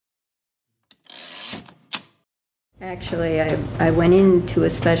Actually, I went into a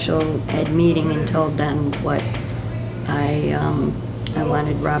special ed meeting and told them what I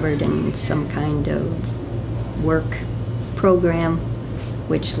wanted Robert in some kind of work program,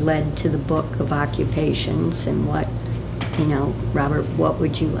 which led to the book of occupations and what, Robert, what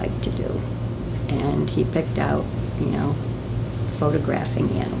would you like to do? And he picked out,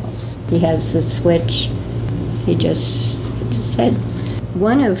 photographing animals. He has the switch, he just hits his head.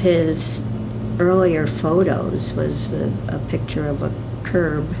 One of his earlier photos was a picture of a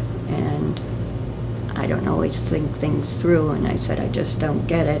curb, and I don't always think things through, and I said, I just don't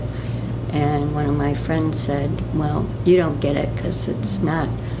get it. And one of my friends said, well, you don't get it because it's not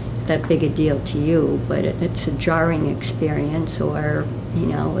that big a deal to you, but it's a jarring experience, or,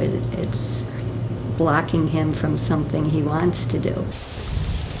 it's blocking him from something he wants to do.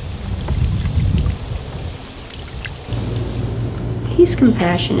 He's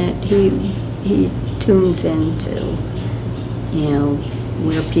compassionate. He tunes into,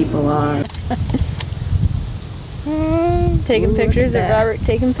 where people are. Taking pictures of Robert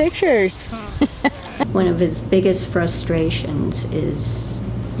taking pictures. One of his biggest frustrations is,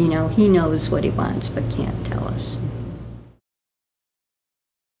 he knows what he wants but can't tell us.